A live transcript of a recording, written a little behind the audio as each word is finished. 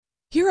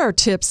Here are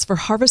tips for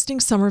harvesting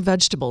summer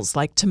vegetables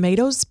like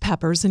tomatoes,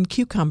 peppers, and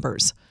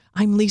cucumbers.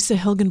 I'm Lisa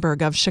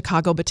Hilgenberg of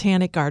Chicago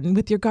Botanic Garden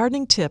with your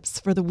gardening tips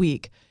for the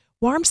week.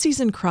 Warm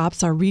season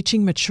crops are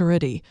reaching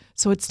maturity,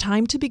 so it's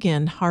time to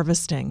begin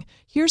harvesting.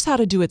 Here's how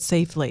to do it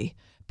safely.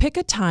 Pick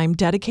a time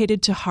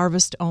dedicated to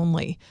harvest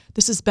only.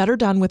 This is better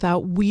done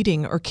without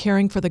weeding or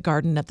caring for the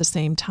garden at the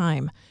same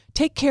time.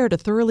 Take care to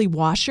thoroughly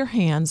wash your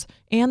hands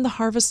and the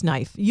harvest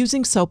knife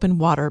using soap and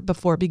water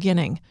before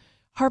beginning.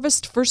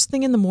 Harvest first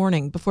thing in the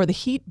morning before the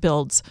heat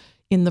builds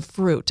in the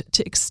fruit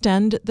to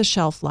extend the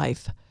shelf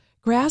life.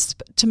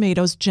 Grasp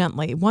tomatoes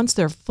gently once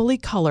they're fully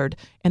colored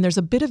and there's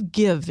a bit of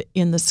give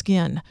in the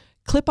skin.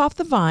 Clip off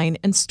the vine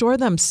and store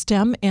them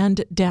stem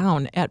end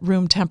down at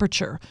room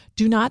temperature.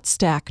 Do not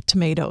stack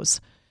tomatoes.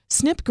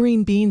 Snip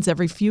green beans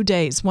every few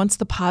days once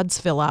the pods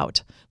fill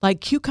out.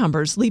 Like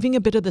cucumbers, leaving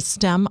a bit of the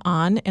stem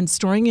on and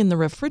storing in the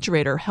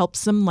refrigerator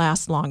helps them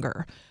last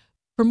longer.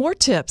 For more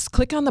tips,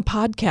 click on the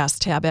podcast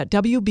tab at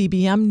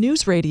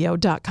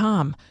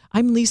WBBMNewsRadio.com.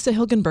 I'm Lisa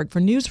Hilgenberg for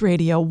News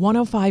Radio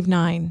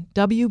 1059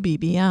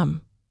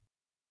 WBBM.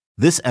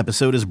 This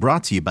episode is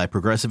brought to you by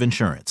Progressive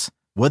Insurance.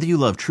 Whether you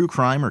love true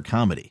crime or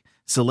comedy,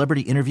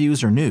 celebrity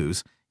interviews or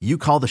news, you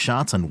call the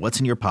shots on what's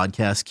in your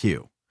podcast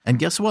queue. And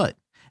guess what?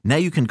 Now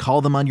you can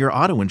call them on your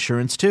auto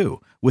insurance too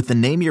with the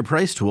Name Your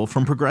Price tool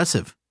from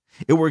Progressive.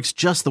 It works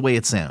just the way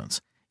it sounds.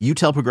 You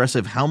tell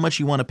Progressive how much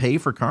you want to pay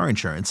for car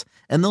insurance,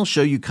 and they'll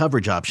show you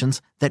coverage options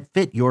that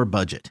fit your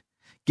budget.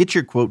 Get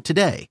your quote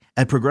today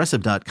at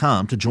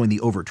Progressive.com to join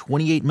the over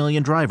 28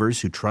 million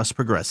drivers who trust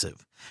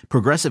Progressive.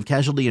 Progressive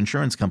Casualty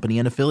Insurance Company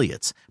and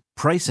Affiliates.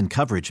 Price and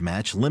coverage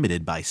match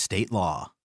limited by state law.